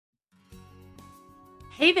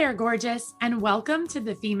Hey there, gorgeous, and welcome to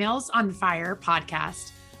the Females on Fire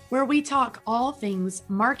podcast, where we talk all things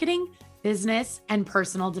marketing, business, and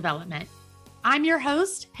personal development. I'm your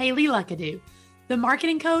host, Haley Luckadoo, the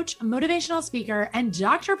marketing coach, motivational speaker, and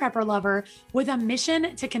Dr. Pepper lover with a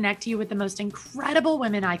mission to connect you with the most incredible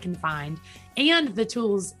women I can find and the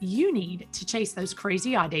tools you need to chase those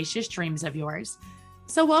crazy, audacious dreams of yours.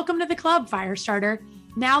 So welcome to the club, Firestarter.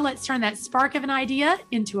 Now let's turn that spark of an idea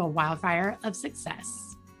into a wildfire of success.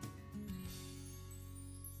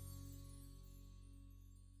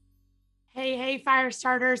 Hey,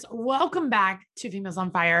 Firestarters. Welcome back to Females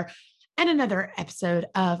on Fire and another episode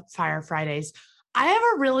of Fire Fridays. I have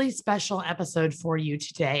a really special episode for you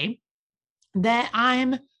today that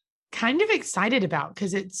I'm kind of excited about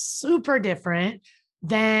because it's super different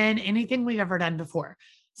than anything we've ever done before.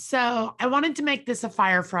 So I wanted to make this a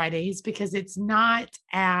Fire Fridays because it's not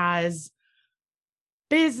as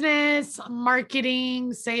business,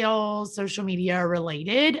 marketing, sales, social media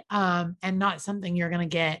related, and not something you're going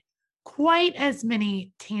to get quite as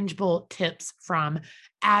many tangible tips from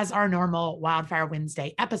as our normal Wildfire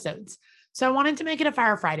Wednesday episodes. So I wanted to make it a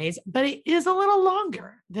Fire Fridays, but it is a little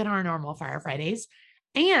longer than our normal Fire Fridays.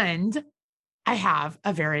 And I have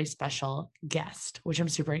a very special guest, which I'm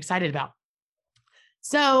super excited about.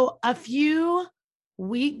 So a few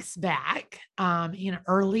weeks back, in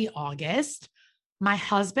early August, my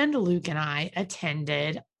husband, Luke, and I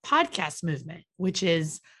attended Podcast Movement, which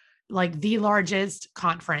is like the largest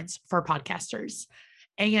conference for podcasters.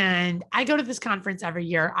 And I go to this conference every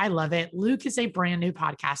year. I love it. Luke is a brand new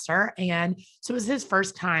podcaster. And so it was his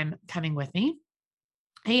first time coming with me.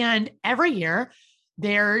 And every year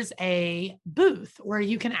there's a booth where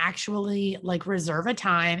you can actually like reserve a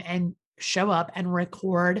time and show up and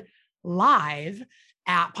record live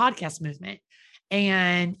at Podcast Movement.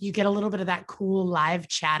 And you get a little bit of that cool live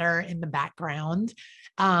chatter in the background,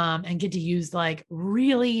 and get to use like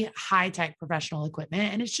really high-tech professional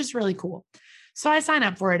equipment. And it's just really cool. So I sign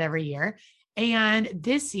up for it every year. And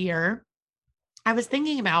this year I was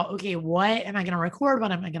thinking about, okay, what am I going to record?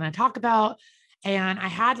 What am I going to talk about? And I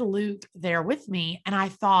had Luke there with me. And I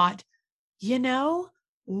thought,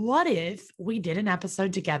 what if we did an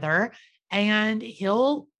episode together and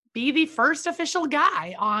he'll be the first official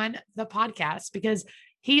guy on the podcast because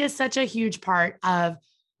he is such a huge part of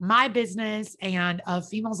my business and of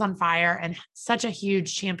Females on Fire and such a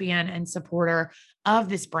huge champion and supporter of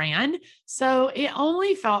this brand. So it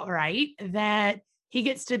only felt right that he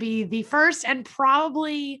gets to be the first and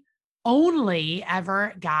probably only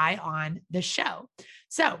ever guy on the show.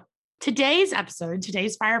 So today's episode,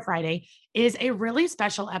 today's Fire Friday, is a really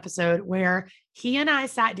special episode where he and I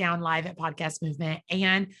sat down live at Podcast Movement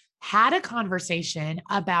and had a conversation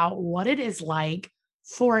about what it is like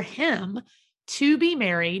for him to be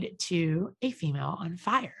married to a female on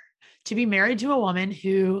fire, to be married to a woman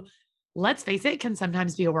who, let's face it, can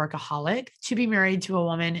sometimes be a workaholic, to be married to a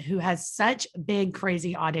woman who has such big,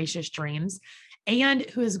 crazy, audacious dreams and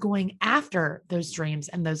who is going after those dreams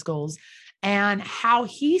and those goals, and how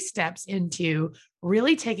he steps into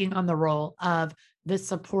really taking on the role of the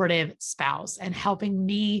supportive spouse and helping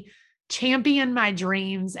me champion my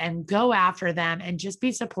dreams and go after them and just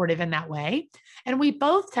be supportive in that way. And we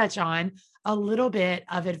both touch on a little bit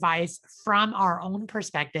of advice from our own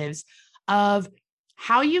perspectives of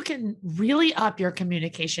how you can really up your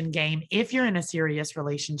communication game if you're in a serious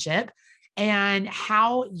relationship, and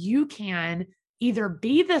how you can either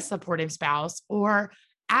be the supportive spouse or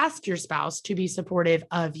ask your spouse to be supportive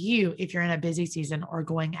of you if you're in a busy season or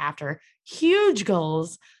going after huge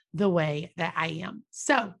goals the way that I am.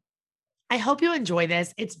 So I hope you enjoy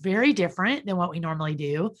this. It's very different than what we normally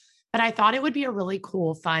do, but I thought it would be a really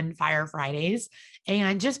cool, fun Fire Fridays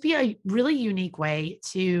and just be a really unique way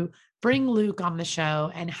to bring Luke on the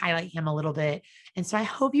show and highlight him a little bit. And so I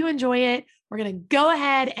hope you enjoy it. We're going to go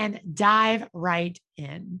ahead and dive right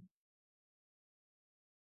in.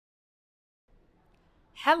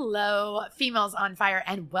 Hello, Females on Fire,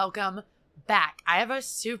 and welcome back. I have a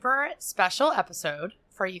super special episode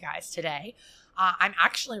for you guys today. I'm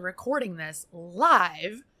actually recording this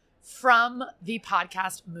live from the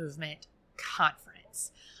Podcast Movement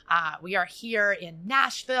Conference. We are here in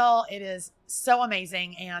Nashville. It is so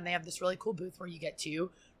amazing, and they have this really cool booth where you get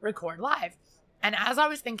to record live. And as I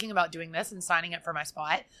was thinking about doing this and signing up for my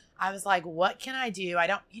spot, I was like, what can I do? I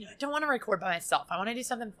don't want to record by myself. I want to do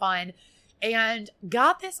something fun. And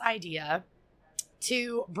got this idea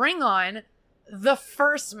to bring on the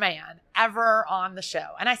first man ever on the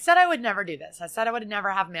show. And I said I would never do this. I said I would never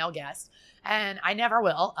have male guests, and I never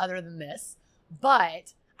will other than this.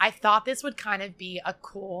 But I thought this would kind of be a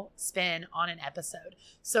cool spin on an episode.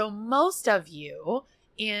 So most of you,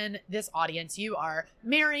 in this audience, you are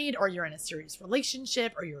married or you're in a serious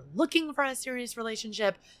relationship or you're looking for a serious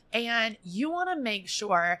relationship, and you want to make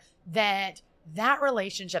sure that that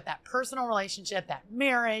relationship, that personal relationship, that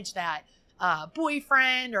marriage, that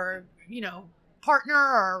boyfriend or,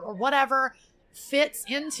 partner or whatever fits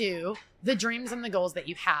into the dreams and the goals that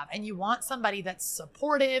you have. And you want somebody that's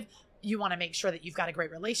supportive. You want to make sure that you've got a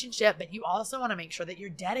great relationship, but you also want to make sure that you're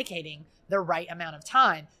dedicating the right amount of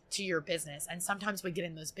time to your business. And sometimes we get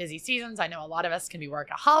in those busy seasons. I know a lot of us can be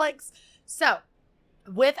workaholics. So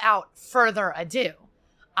without further ado,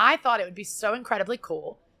 I thought it would be so incredibly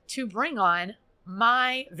cool to bring on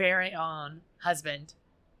my very own husband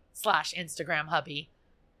 / Instagram hubby,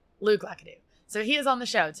 Luke Luckadoo. So he is on the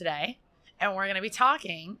show today, and we're going to be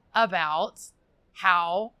talking about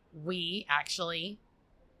how we actually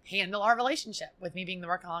handle our relationship with me being the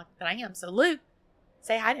workaholic that I am. So Luke,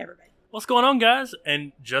 say hi to everybody. What's going on, guys?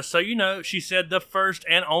 And just so you know, she said the first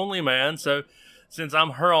and only man. So since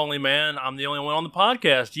I'm her only man, I'm the only one on the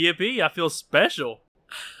podcast. Yippee, I feel special.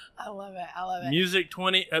 I love it.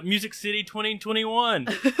 Music City 2021.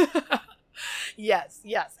 Yes.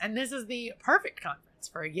 And this is the perfect conference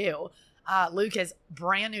for you. Luke is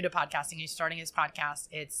brand new to podcasting. He's starting his podcast.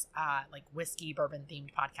 It's like whiskey bourbon themed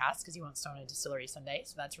podcast because he wants to own a distillery someday.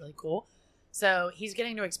 So that's really cool. So he's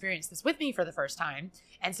getting to experience this with me for the first time.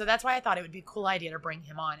 And so that's why I thought it would be a cool idea to bring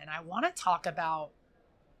him on. And I want to talk about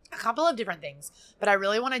a couple of different things, but I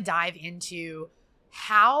really want to dive into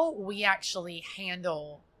how we actually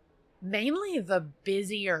handle mainly the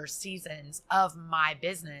busier seasons of my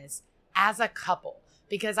business as a couple.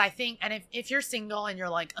 Because I think, and if you're single and you're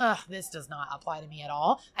like, this does not apply to me at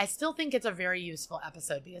all, I still think it's a very useful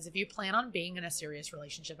episode, because if you plan on being in a serious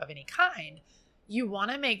relationship of any kind, you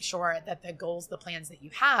want to make sure that the goals, the plans that you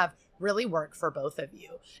have really work for both of you.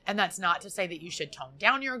 And that's not to say that you should tone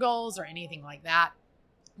down your goals or anything like that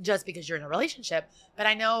just because you're in a relationship. But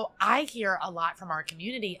I know I hear a lot from our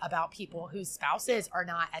community about people whose spouses are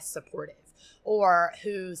not as supportive, or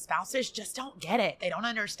whose spouses just don't get it. They don't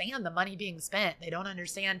understand the money being spent. They don't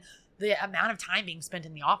understand the amount of time being spent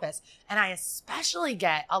in the office. And I especially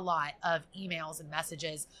get a lot of emails and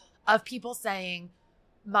messages of people saying,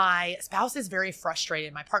 my spouse is very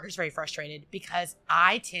frustrated. My partner's very frustrated because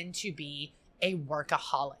I tend to be a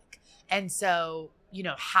workaholic. And so,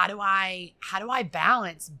 how do I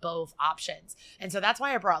balance both options? And so that's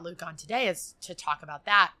why I brought Luke on today, is to talk about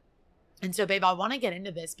that. And so, babe, I want to get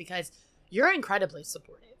into this because you're incredibly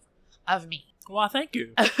supportive of me. Well, thank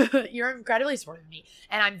you. You're incredibly supportive of me,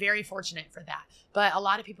 and I'm very fortunate for that. But a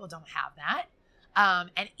lot of people don't have that.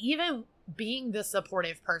 And even being the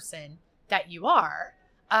supportive person that you are,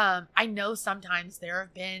 I know sometimes there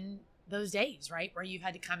have been those days, right, where you've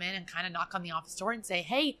had to come in and kind of knock on the office door and say,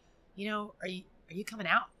 hey, are you coming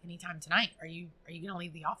out anytime tonight? Are you going to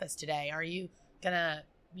leave the office today? Are you going to,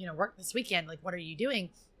 work this weekend? Like, what are you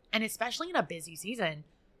doing? And especially in a busy season,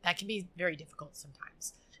 that can be very difficult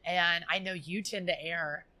sometimes. And I know you tend to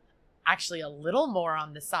err actually a little more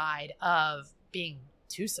on the side of being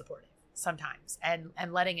too supportive sometimes and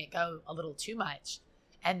letting it go a little too much.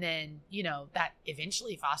 And then, that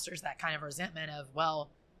eventually fosters that kind of resentment of, well,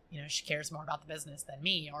 she cares more about the business than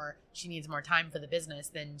me, or she needs more time for the business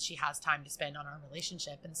than she has time to spend on our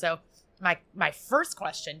relationship. And so my first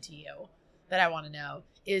question to you that I want to know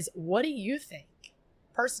is, what do you think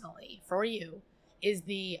personally for you is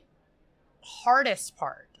the hardest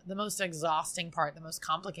part, the most exhausting part, the most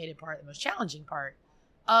complicated part, the most challenging part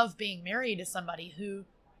of being married to somebody who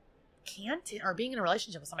or being in a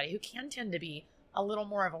relationship with somebody who can tend to be a little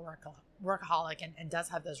more of a workaholic and does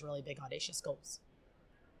have those really big audacious goals?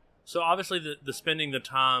 So obviously the spending the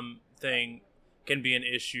time thing can be an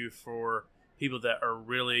issue for people that are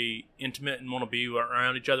really intimate and want to be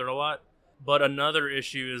around each other a lot. But another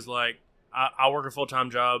issue is, like, I work a full-time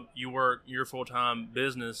job, you work your full-time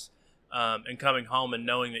business, and coming home and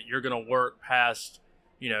knowing that you're going to work past,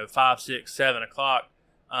 5, 6, 7 o'clock,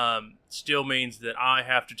 still means that I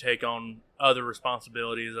have to take on other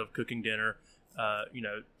responsibilities of cooking dinner,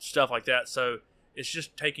 stuff like that. So it's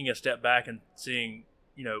just taking a step back and seeing,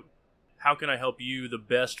 how can I help you the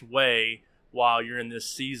best way while you're in this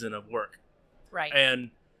season of work? Right.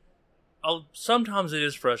 And sometimes it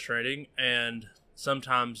is frustrating, and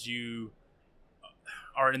sometimes you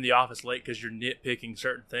are in the office late because you're nitpicking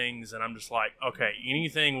certain things, and I'm just like, okay,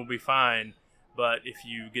 anything will be fine, but if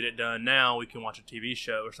you get it done now, we can watch a TV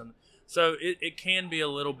show or something. So it can be a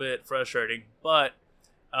little bit frustrating, but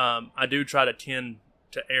I do try to tend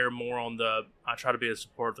to err more on I try to be as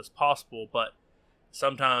supportive as possible, but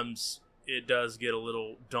sometimes it does get a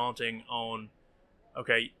little daunting on,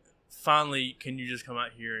 okay, finally, can you just come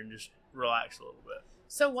out here and just relax a little bit?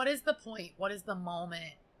 So what is the point? What is the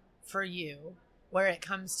moment for you where it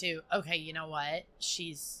comes to, okay, you know what?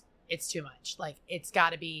 It's too much. Like there's got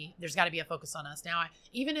to be a focus on us. Now,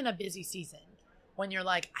 even in a busy season, when you're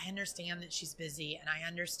like, I understand that she's busy and I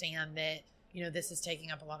understand that, this is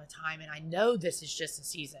taking up a lot of time and I know this is just a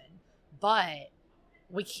season, but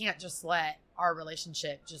we can't just let our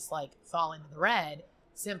relationship just like fall into the red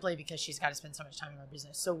simply because she's got to spend so much time in our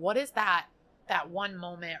business. So what is that one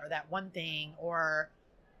moment or that one thing or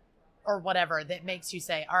whatever that makes you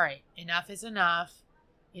say, all right, enough is enough.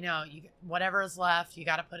 Whatever is left, you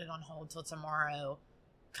got to put it on hold till tomorrow.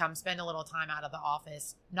 Come spend a little time out of the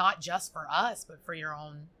office, not just for us, but for your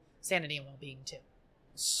own sanity and well-being too.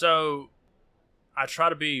 So I try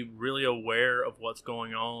to be really aware of what's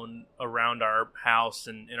going on around our house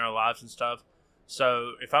and in our lives and stuff.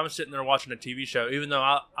 So if I'm sitting there watching a TV show, even though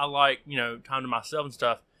I like, time to myself and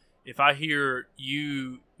stuff, if I hear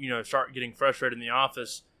you, start getting frustrated in the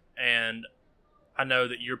office and I know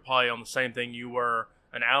that you're probably on the same thing you were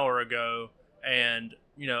an hour ago and,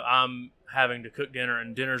 I'm having to cook dinner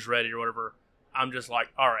and dinner's ready or whatever, I'm just like,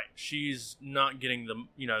 all right, she's not getting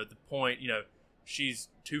the point, she's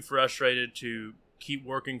too frustrated to keep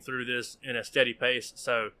working through this in a steady pace.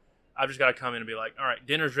 So I've just got to come in and be like, all right,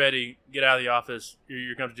 dinner's ready. Get out of the office.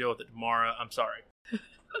 You're going to deal with it tomorrow. I'm sorry.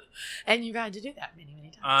 And you've had to do that many,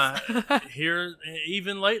 many times. Here,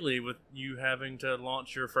 even lately, with you having to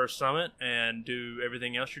launch your first summit and do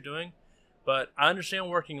everything else you're doing. But I understand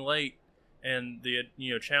working late and the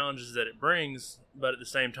challenges that it brings. But at the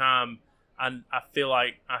same time, I feel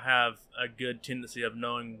like I have a good tendency of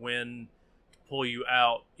knowing when to pull you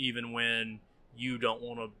out, even when you don't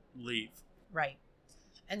want to leave. Right.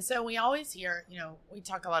 And so we always hear, we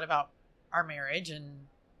talk a lot about our marriage and,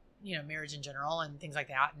 marriage in general and things like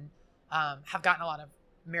that. And have gotten a lot of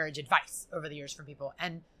marriage advice over the years from people.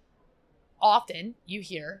 And often you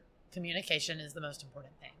hear communication is the most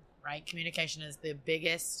important thing, right? Communication is the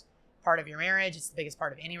biggest part of your marriage. It's the biggest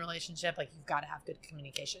part of any relationship. Like you've got to have good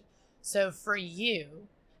communication. So for you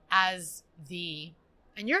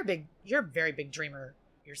and you're a very big dreamer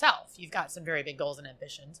yourself. You've got some very big goals and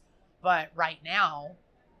ambitions, but right now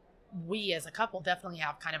we as a couple definitely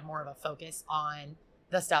have kind of more of a focus on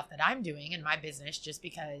the stuff that I'm doing in my business, just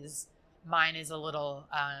because mine is a little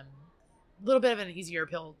bit of an easier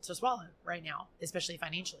pill to swallow right now, especially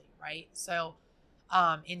financially. Right. So,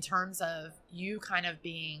 in terms of you kind of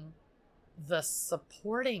being the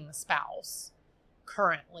supporting spouse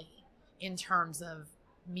currently, in terms of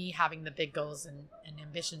me having the big goals and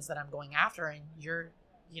ambitions that I'm going after, and you're,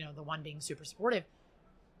 the one being super supportive,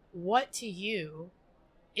 what to you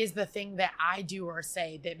is the thing that I do or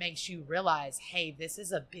say that makes you realize, hey, this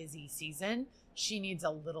is a busy season. She needs a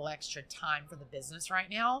little extra time for the business right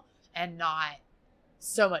now and not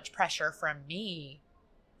so much pressure from me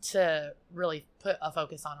to really put a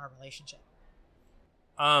focus on our relationship.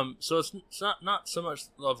 So it's not so much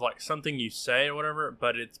of like something you say or whatever,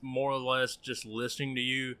 but it's more or less just listening to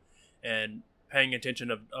you and paying attention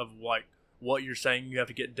of like what you're saying you have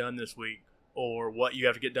to get done this week or what you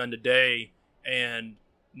have to get done today, and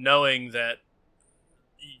knowing that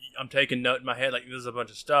I'm taking note in my head, like this is a bunch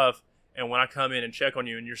of stuff. And when I come in and check on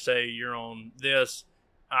you and you say you're on this,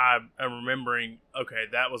 I'm remembering, okay,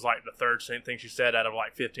 that was like the third thing she said out of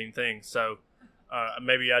like 15 things. So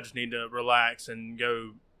maybe I just need to relax and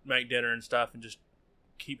go make dinner and stuff and just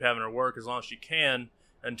keep having her work as long as she can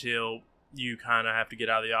until you kind of have to get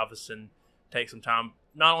out of the office and take some time,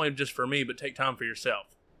 not only just for me, but take time for yourself.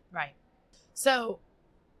 Right. So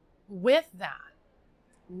with that,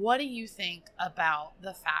 what do you think about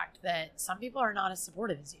the fact that some people are not as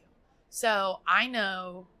supportive as you? So I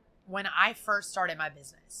know when I first started my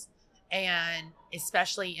business, and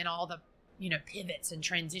especially in all the, pivots and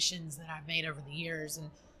transitions that I've made over the years and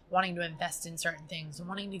wanting to invest in certain things and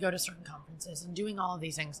wanting to go to certain conferences and doing all of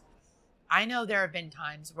these things, I know there have been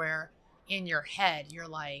times where in your head, you're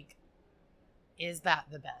like, is that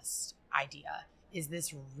the best idea? Is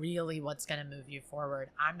this really what's going to move you forward?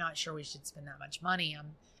 I'm not sure we should spend that much money.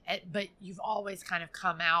 But you've always kind of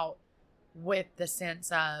come out with the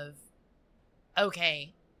sense of,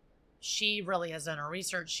 okay, she really has done her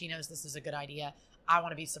research. She knows this is a good idea. I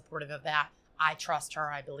want to be supportive of that. I trust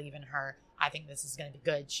her. I believe in her. I think this is going to be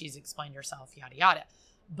good. She's explained herself, yada, yada.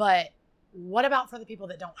 But what about for the people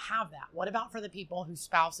that don't have that? What about for the people whose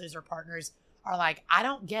spouses or partners are like, I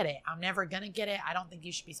don't get it. I'm never going to get it. I don't think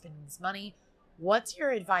you should be spending this money. What's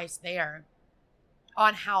your advice there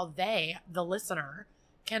on how they, the listener,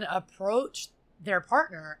 can approach their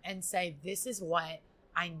partner and say, this is what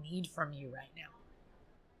I need from you right now?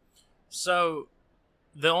 So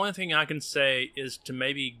the only thing I can say is to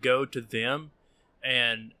maybe go to them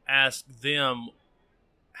and ask them,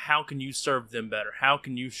 how can you serve them better? How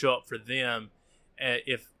can you show up for them?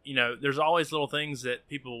 If, there's always little things that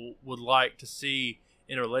people would like to see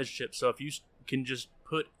in a relationship. So if you can just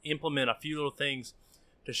implement a few little things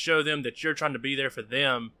to show them that you're trying to be there for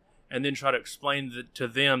them, and then try to explain to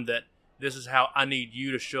them that this is how I need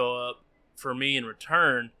you to show up for me in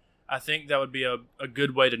return, I think that would be a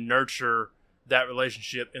good way to nurture that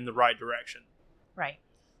relationship in the right direction. Right.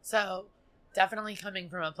 So definitely coming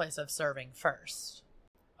from a place of serving first.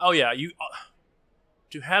 Oh yeah,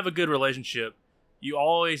 to have a good relationship, you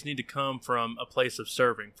always need to come from a place of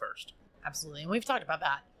serving first. Absolutely. And we've talked about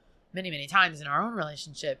that many, many times in our own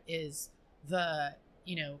relationship, is the,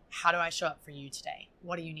 how do I show up for you today?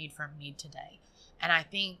 What do you need from me today? And I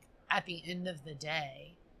think at the end of the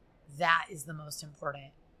day, that is the most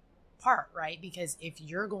important part, right? Because if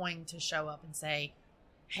you're going to show up and say,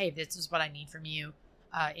 hey, this is what I need from you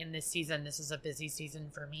in this season, this is a busy season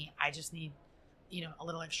for me, I just need, a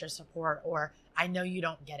little extra support, or I know you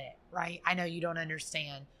don't get it, right? I know you don't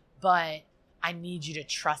understand, but I need you to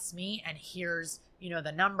trust me. And here's,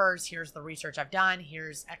 the numbers, here's the research I've done,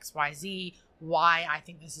 here's XYZ, why I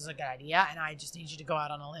think this is a good idea. And I just need you to go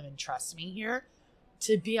out on a limb and trust me here.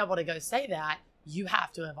 To be able to go say that, you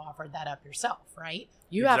have to have offered that up yourself, right?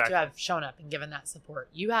 You have to have shown up and given that support.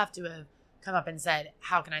 You have to have come up and said,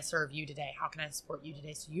 how can I serve you today? How can I support you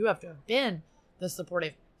today? So you have to have been the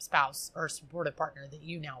supportive spouse or supportive partner that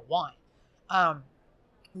you now want.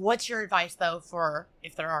 What's your advice, though, for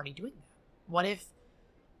if they're already doing that? What if,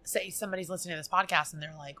 say, somebody's listening to this podcast and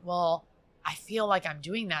they're like, well, I feel like I'm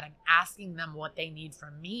doing that. I'm asking them what they need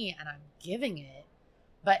from me and I'm giving it.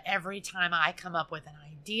 But every time I come up with an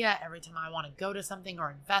idea, every time I want to go to something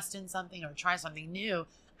or invest in something or try something new,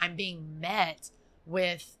 I'm being met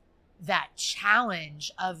with that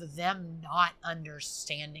challenge of them not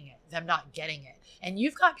understanding it, them not getting it. And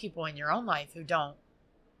you've got people in your own life who don't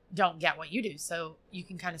get what you do. So you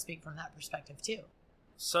can kind of speak from that perspective too.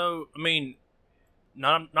 So, I mean,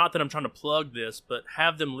 not that I'm trying to plug this, but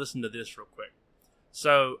have them listen to this real quick.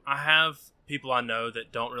 So I have people I know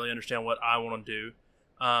that don't really understand what I want to do.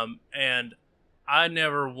 And I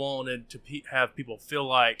never wanted to have people feel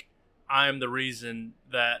like I am the reason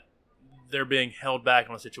that they're being held back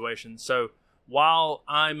on a situation. So while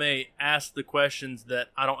I may ask the questions that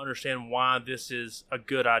I don't understand why this is a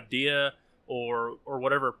good idea or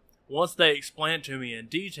whatever, once they explain it to me in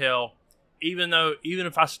detail, even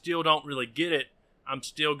if I still don't really get it, I'm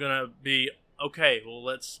still gonna be okay. Well,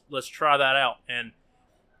 let's try that out. And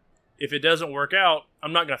if it doesn't work out,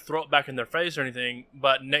 I'm not gonna throw it back in their face or anything.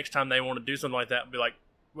 But next time they want to do something like that, be like,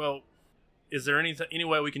 well, is there any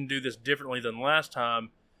way we can do this differently than last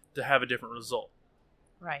time to have a different result?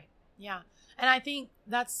 Right. Yeah. And I think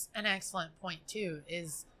that's an excellent point too,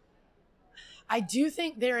 is I do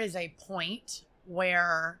think there is a point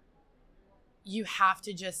where you have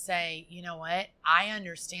to just say, you know what? I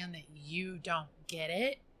understand that you don't get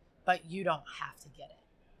it, but you don't have to get it.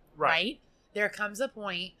 Right? There comes a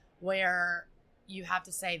point where you have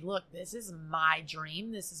to say, look, this is my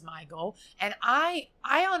dream. This is my goal. And I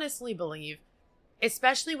honestly believe,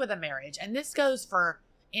 especially with a marriage, and this goes for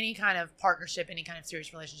any kind of partnership, any kind of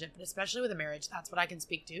serious relationship, but especially with a marriage, that's what I can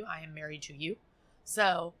speak to. I am married to you.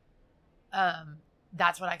 So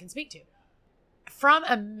that's what I can speak to. From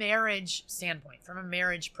a marriage standpoint, from a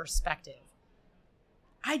marriage perspective,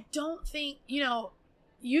 I don't think,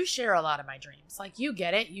 you share a lot of my dreams. Like, you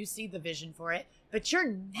get it. You see the vision for it, but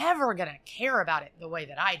you're never going to care about it the way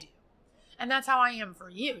that I do. And that's how I am for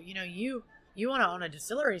you. You want to own a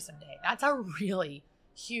distillery someday. That's a really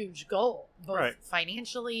huge goal, both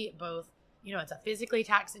financially, both, it's a physically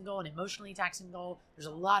taxing goal, an emotionally taxing goal. There's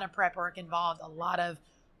a lot of prep work involved, a lot of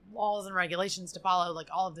laws and regulations to follow, like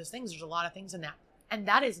all of those things. There's a lot of things in that. And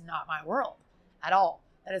that is not my world at all.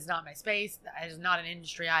 That is not my space. That is not an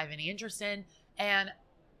industry I have any interest in. And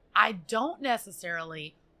I don't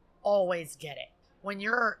necessarily always get it. When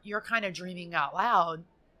you're kind of dreaming out loud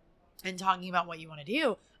and talking about what you want to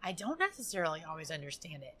do, I don't necessarily always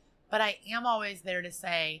understand it. But I am always there to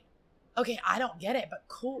say, okay, I don't get it, but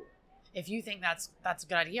cool. If you think that's a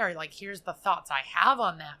good idea, or like, here's the thoughts I have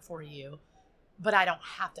on that for you, but I don't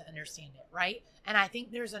have to understand it, right? And I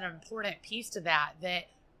think there's an important piece to that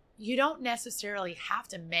you don't necessarily have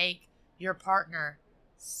to make your partner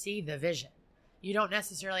see the vision. You don't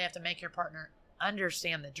necessarily have to make your partner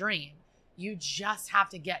understand the dream. You just have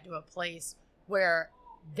to get to a place where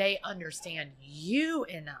they understand you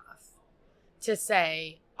enough to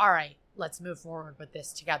say, all right, let's move forward with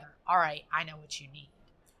this together. All right, I know what you need.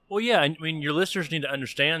 Well, yeah, I mean, your listeners need to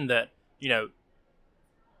understand that,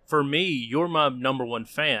 for me, you're my number one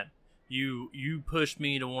fan. You pushed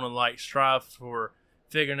me to want to like strive for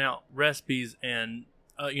figuring out recipes and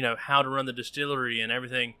how to run the distillery and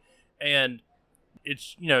everything. And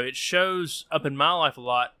it's it shows up in my life a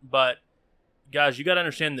lot. But guys, you got to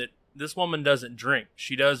understand that this woman doesn't drink.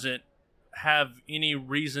 She doesn't have any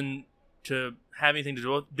reason to have anything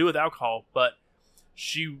to do with alcohol, but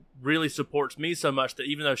she really supports me so much that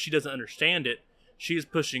even though she doesn't understand it, she is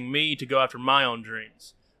pushing me to go after my own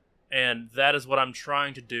dreams. And that is what I'm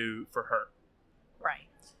trying to do for her. Right.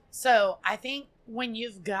 So I think when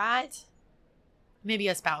you've got maybe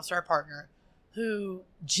a spouse or a partner who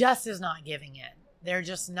just is not giving in, they're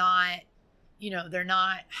just not, they're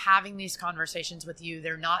not having these conversations with you,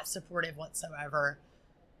 they're not supportive whatsoever,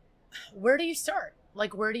 where do you start?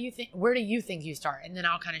 Like, where do you think you start? And then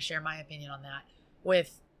I'll kind of share my opinion on that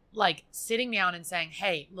with like sitting down and saying,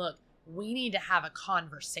 hey, look, we need to have a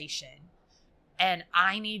conversation. And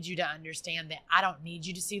I need you to understand that I don't need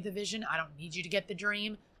you to see the vision. I don't need you to get the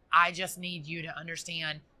dream. I just need you to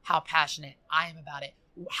understand how passionate I am about it.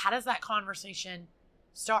 How does that conversation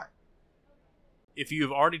start? If you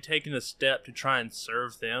have already taken a step to try and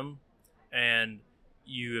serve them and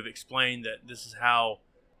you have explained that this is how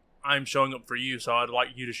I'm showing up for you, so I'd like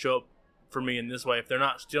you to show up for me in this way. If they're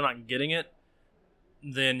still not getting it,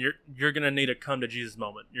 then you're going to need a come to Jesus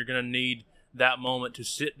moment. You're going to need that moment to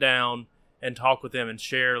sit down and talk with them and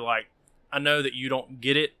share, like, I know that you don't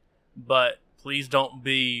get it, but please don't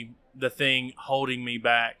be the thing holding me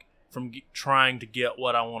back from trying to get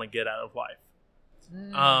what I want to get out of life.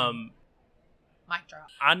 Mic drop.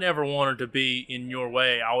 I never wanted to be in your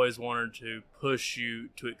way. I always wanted to push you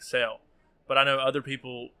to excel. But I know other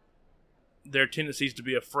people, their tendencies to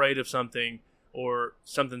be afraid of something or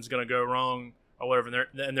something's going to go wrong or whatever,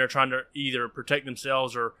 and they're trying to either protect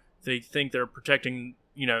themselves or they think they're protecting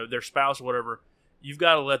their spouse or whatever. You've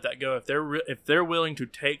got to let that go. If they're willing to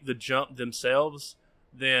take the jump themselves,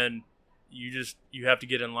 then you have to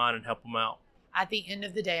get in line and help them out. At the end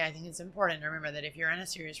of the day, I think it's important to remember that if you're in a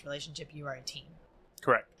serious relationship, you are a team.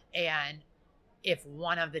 Correct. And if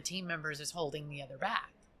one of the team members is holding the other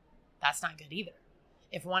back, that's not good either.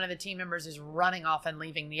 If one of the team members is running off and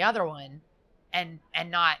leaving the other one and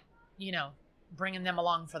not, bringing them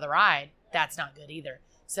along for the ride, that's not good either.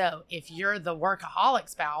 So if you're the workaholic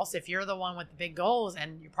spouse, if you're the one with the big goals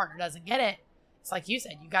and your partner doesn't get it, it's like you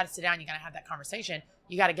said, you got to sit down, you got to have that conversation.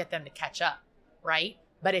 You got to get them to catch up, right?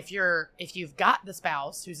 But if you've got the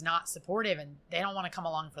spouse who's not supportive and they don't want to come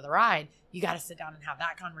along for the ride, you got to sit down and have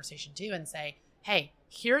that conversation too and say, hey,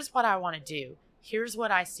 here's what I want to do. Here's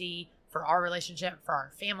what I see for our relationship, for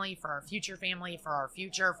our family, for our future,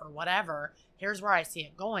 for whatever. Here's where I see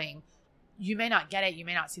it going. You may not get it. You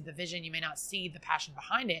may not see the vision. You may not see the passion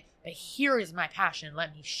behind it, but here is my passion.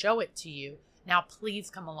 Let me show it to you. Now, please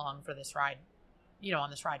come along for this ride, on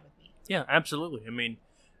this ride with me. Yeah, absolutely. I mean,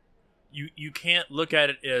 you can't look at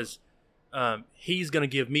it as he's going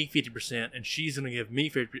to give me 50% and she's going to give me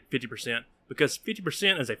 50%, because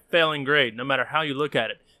 50% is a failing grade no matter how you look at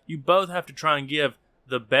it. You both have to try and give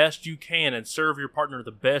the best you can and serve your partner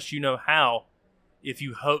the best you know how if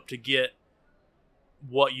you hope to get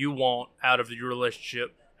what you want out of your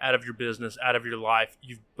relationship, out of your business, out of your life.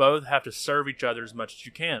 You both have to serve each other as much as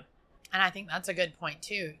you can. And I think that's a good point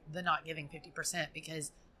too, the not giving 50%,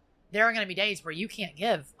 because there are going to be days where you can't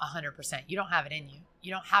give 100%. You don't have it in you.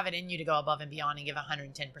 You don't have it in you to go above and beyond and give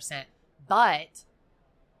 110%. But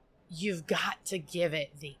you've got to give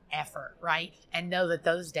it the effort, right? And know that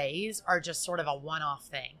those days are just sort of a one-off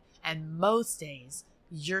thing. And most days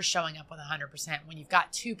you're showing up with 100%. When you've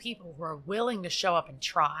got two people who are willing to show up and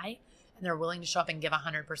try, and they're willing to show up and give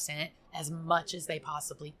 100% as much as they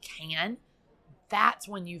possibly can, that's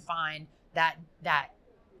when you find that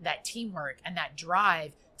teamwork and that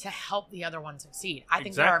drive to help the other one succeed. I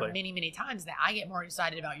think there are many, many times that I get more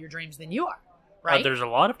excited about your dreams than you are. Right? There's a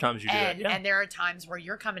lot of times you do that. Yeah. And there are times where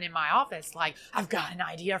you're coming in my office like, I've got an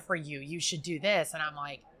idea for you. You should do this. And I'm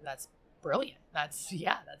like, that's brilliant. That's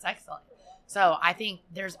excellent. So I think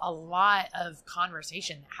there's a lot of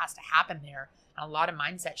conversation that has to happen there, and a lot of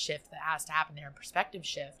mindset shift that has to happen there, and perspective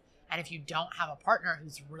shift. And if you don't have a partner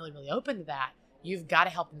who's really, really open to that, you've got to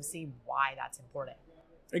help them see why that's important.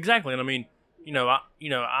 Exactly. And I mean,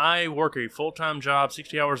 I work a full-time job,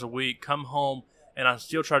 60 hours a week, come home, and I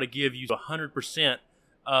still try to give you 100%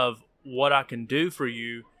 of what I can do for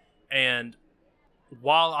you. And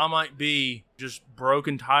while I might be just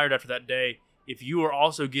broken tired after that day, if you are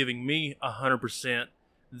also giving me 100%,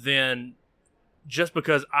 then just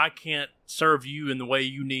because I can't serve you in the way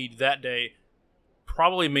you need that day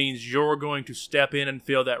probably means you're going to step in and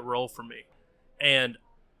fill that role for me. And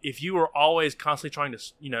if you are always constantly trying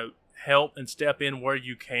to, help and step in where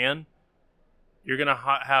you can, you're going to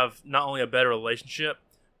have not only a better relationship,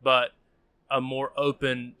 but a more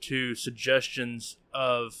open to suggestions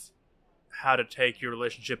of how to take your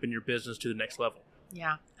relationship and your business to the next level.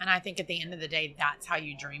 Yeah. And I think at the end of the day, that's how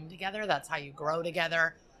you dream together. That's how you grow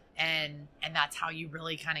together. And that's how you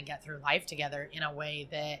really kind of get through life together in a way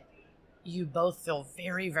that you both feel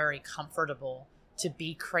very, very comfortable to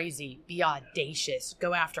be crazy, be audacious,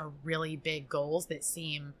 go after really big goals that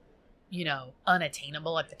seem,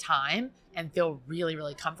 unattainable at the time, and feel really,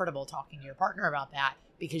 really comfortable talking to your partner about that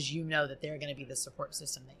because you know that they're going to be the support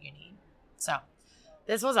system that you need. So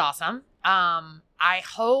this was awesome. I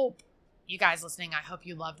hope you guys listening, I hope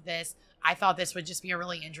you loved this. I thought this would just be a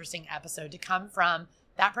really interesting episode to come from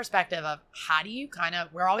that perspective of how do you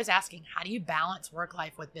we're always asking, how do you balance work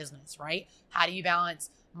life with business, right? How do you balance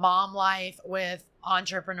mom life with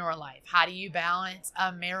entrepreneur life? How do you balance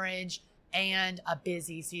a marriage and a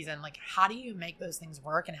busy season? Like, how do you make those things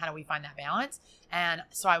work, and how do we find that balance? And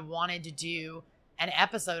so I wanted to do an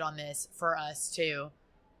episode on this for us to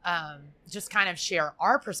just kind of share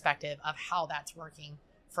our perspective of how that's working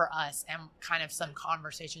for us, and kind of some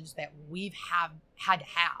conversations that we've had to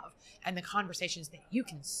have, and the conversations that you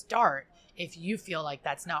can start if you feel like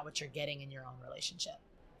that's not what you're getting in your own relationship.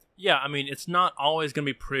 Yeah, I mean, it's not always going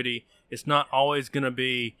to be pretty. It's not always going to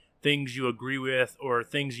be things you agree with or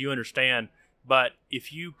things you understand. But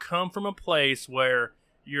if you come from a place where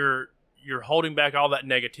you're holding back all that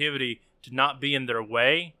negativity to not be in their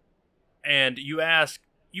way, and you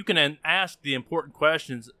can ask the important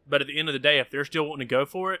questions, but at the end of the day, if they're still wanting to go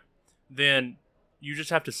for it, then you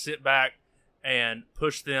just have to sit back and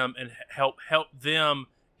push them and help them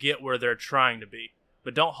get where they're trying to be.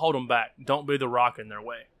 But don't hold them back. Don't be the rock in their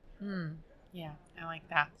way. Yeah, I like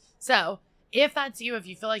that. So if that's you, if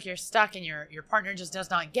you feel like you're stuck and your partner just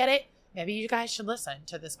does not get it, maybe you guys should listen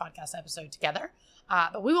to this podcast episode together.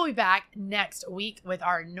 But we will be back next week with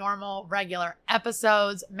our normal, regular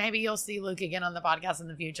episodes. Maybe you'll see Luke again on the podcast in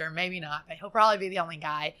the future. Maybe not, but he'll probably be the only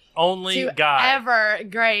guy. Ever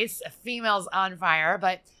grace Females on Fire.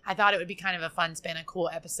 But I thought it would be kind of a fun spin, a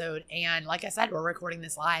cool episode. And like I said, we're recording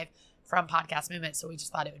this live from Podcast Movement, so we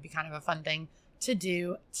just thought it would be kind of a fun thing to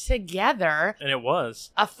do together. And it was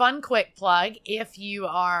a fun, quick plug. If you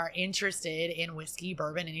are interested in whiskey,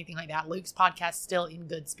 bourbon, anything like that, Luke's podcast, Still in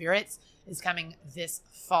Good Spirits, is coming this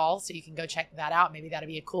fall. So you can go check that out. Maybe that'll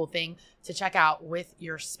be a cool thing to check out with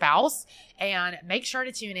your spouse. And make sure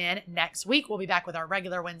to tune in next week. We'll be back with our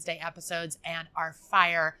regular Wednesday episodes and our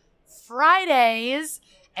Fire Fridays.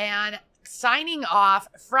 And signing off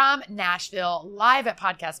from Nashville, live at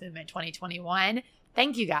Podcast Movement 2021.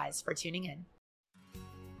 Thank you guys for tuning in.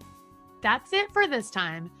 That's it for this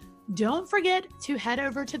time. Don't forget to head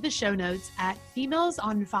over to the show notes at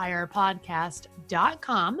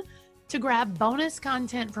femalesonfirepodcast.com to grab bonus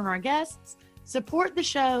content from our guests, support the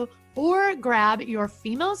show, or grab your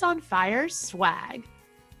Females on Fire swag.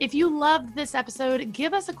 If you loved this episode,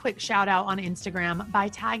 give us a quick shout out on Instagram by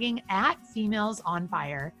tagging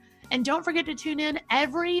 @FemalesOnFire. And don't forget to tune in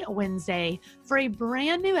every Wednesday for a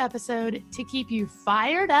brand new episode to keep you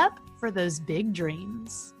fired up for those big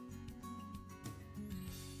dreams.